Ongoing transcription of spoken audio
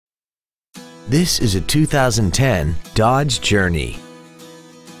This is a 2010 Dodge Journey.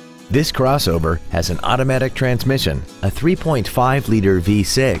 This crossover has an automatic transmission, a 3.5-liter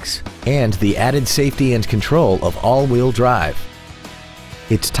V6, and the added safety and control of all-wheel drive.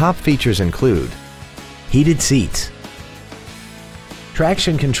 Its top features include heated seats,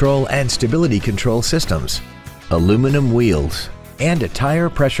 traction control and stability control systems, aluminum wheels, and a tire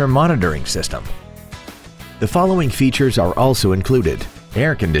pressure monitoring system. The following features are also included: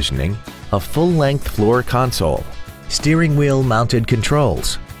 air conditioning, a full-length floor console, steering wheel mounted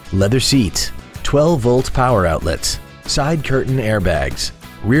controls, leather seats, 12-volt power outlets, side curtain airbags,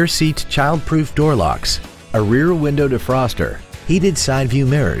 rear seat child-proof door locks, a rear window defroster, heated side view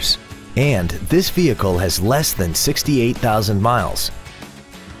mirrors, and this vehicle has less than 68,000 miles.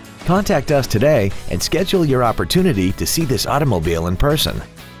 Contact us today and schedule your opportunity to see this automobile in person.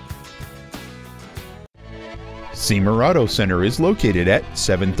 Seymour Auto Center is located at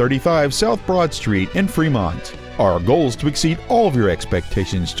 735 South Broad Street in Fremont. Our goal is to exceed all of your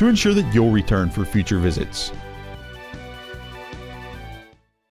expectations to ensure that you'll return for future visits.